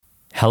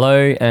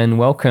Hello and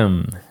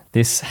welcome.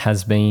 This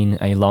has been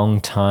a long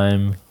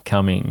time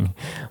coming.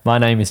 My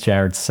name is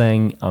Jared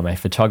Singh. I'm a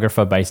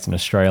photographer based in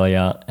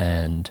Australia,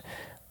 and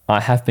I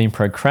have been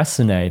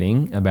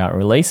procrastinating about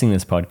releasing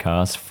this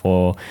podcast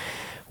for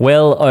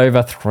well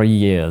over 3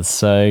 years.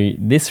 So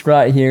this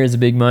right here is a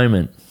big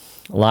moment.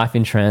 Life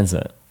in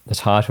Transit. The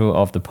title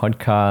of the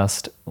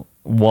podcast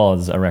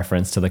was a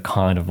reference to the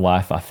kind of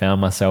life I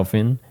found myself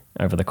in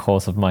over the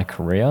course of my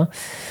career.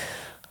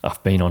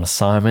 I've been on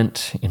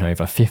assignment in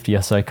over 50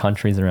 or so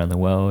countries around the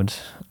world.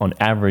 On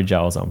average,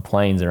 I was on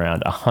planes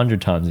around 100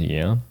 times a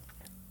year.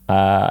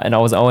 And I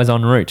was always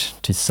en route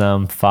to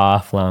some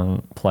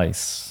far-flung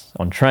place.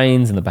 On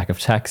trains, in the back of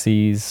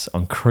taxis,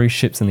 on cruise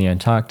ships in the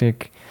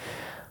Antarctic.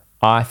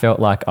 I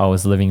felt like I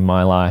was living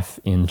my life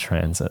in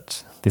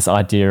transit. This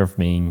idea of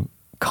being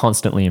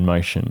constantly in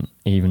motion,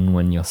 even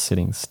when you're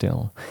sitting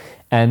still.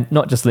 And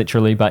not just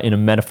literally, but in a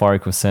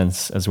metaphorical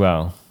sense as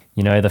well.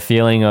 You know, the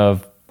feeling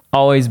of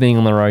always being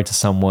on the road to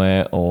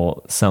somewhere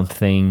or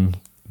something,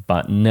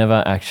 but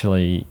never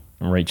actually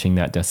reaching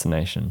that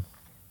destination.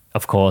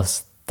 Of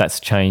course, that's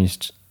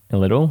changed a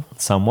little,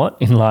 somewhat,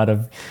 in light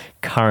of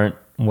current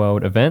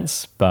world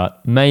events,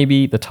 but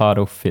maybe the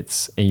title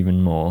fits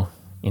even more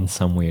in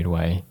some weird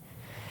way.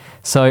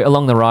 So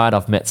along the ride,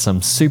 I've met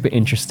some super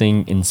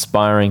interesting,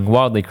 inspiring,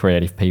 wildly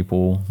creative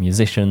people,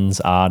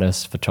 musicians,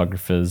 artists,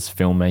 photographers,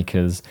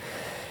 filmmakers,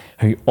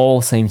 who all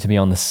seem to be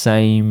on the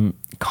same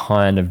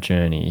kind of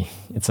journey.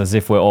 It's as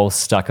if we're all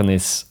stuck on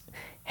this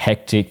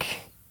hectic,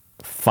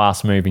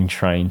 fast-moving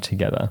train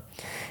together.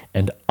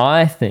 And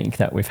I think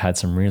that we've had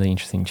some really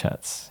interesting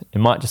chats. It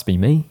might just be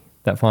me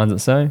that finds it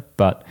so,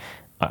 but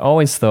I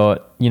always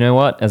thought, you know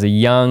what, as a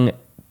young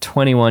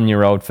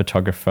 21-year-old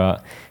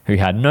photographer who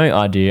had no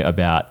idea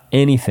about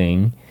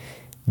anything,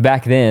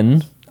 back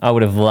then, I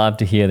would have loved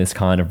to hear this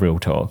kind of real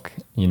talk.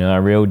 You know, a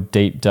real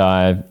deep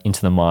dive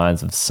into the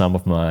minds of some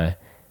of my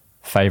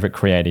favorite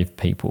creative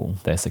people,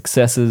 their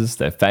successes,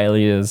 their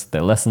failures,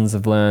 their lessons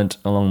they've learned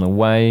along the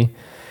way.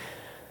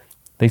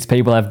 These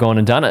people have gone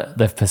and done it.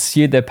 They've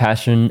pursued their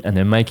passion and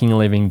they're making a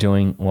living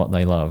doing what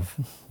they love.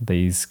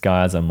 These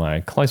guys are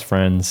my close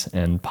friends,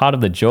 and part of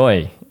the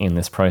joy in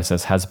this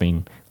process has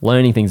been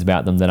learning things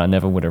about them that I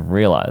never would have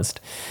realized.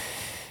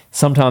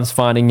 Sometimes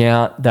finding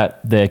out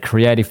that their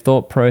creative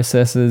thought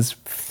processes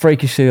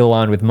freakishly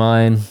aligned with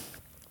mine,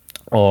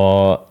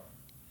 or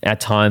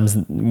at times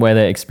where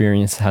their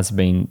experience has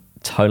been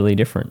totally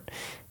different.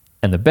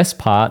 And the best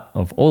part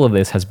of all of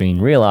this has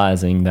been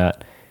realizing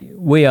that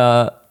we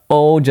are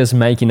all just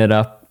making it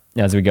up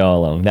as we go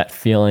along. That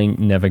feeling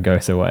never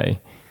goes away.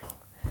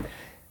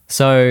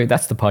 So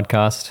that's the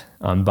podcast.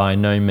 I'm by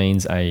no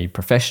means a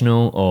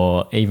professional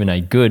or even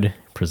a good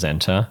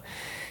presenter.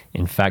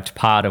 In fact,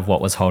 part of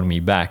what was holding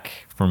me back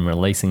from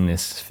releasing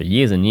this for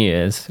years and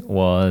years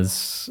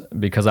was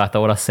because I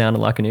thought I sounded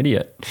like an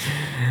idiot.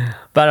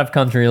 But I've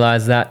come to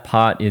realize that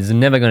part is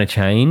never going to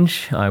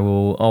change. I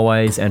will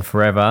always and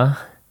forever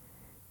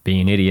be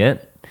an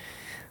idiot.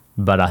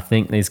 But I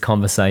think these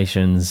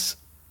conversations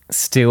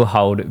still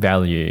hold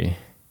value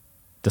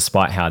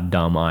despite how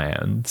dumb I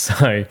am.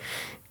 So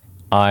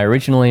I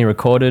originally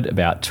recorded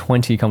about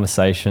 20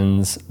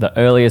 conversations. The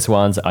earliest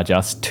ones are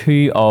just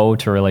too old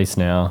to release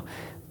now.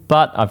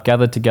 But I've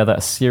gathered together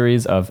a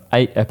series of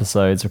 8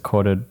 episodes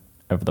recorded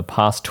over the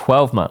past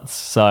 12 months.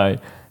 So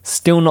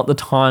still not the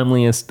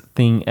timeliest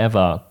thing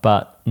ever,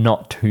 but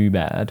not too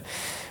bad.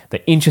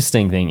 The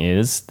interesting thing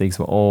is these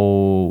were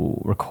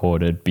all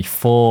recorded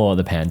before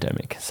the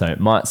pandemic. So it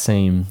might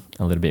seem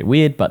a little bit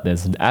weird, but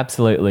there's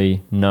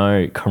absolutely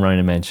no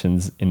corona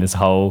mentions in this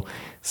whole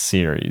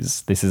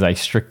series. This is a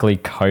strictly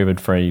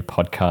COVID-free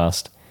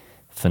podcast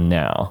for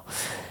now.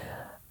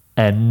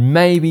 And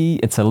maybe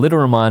it's a little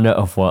reminder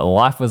of what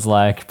life was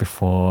like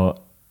before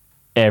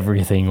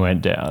everything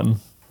went down.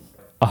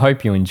 I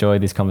hope you enjoy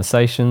these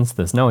conversations.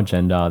 There's no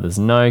agenda. There's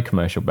no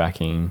commercial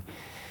backing.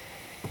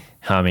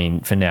 I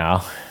mean, for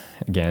now,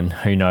 again,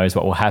 who knows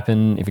what will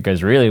happen. If it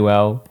goes really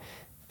well,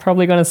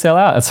 probably going to sell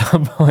out at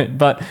some point.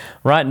 But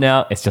right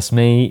now, it's just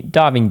me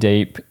diving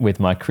deep with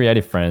my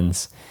creative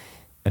friends,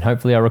 and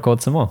hopefully I'll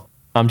record some more.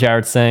 I'm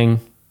Jared Singh.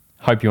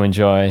 Hope you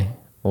enjoy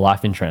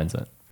Life in Transit.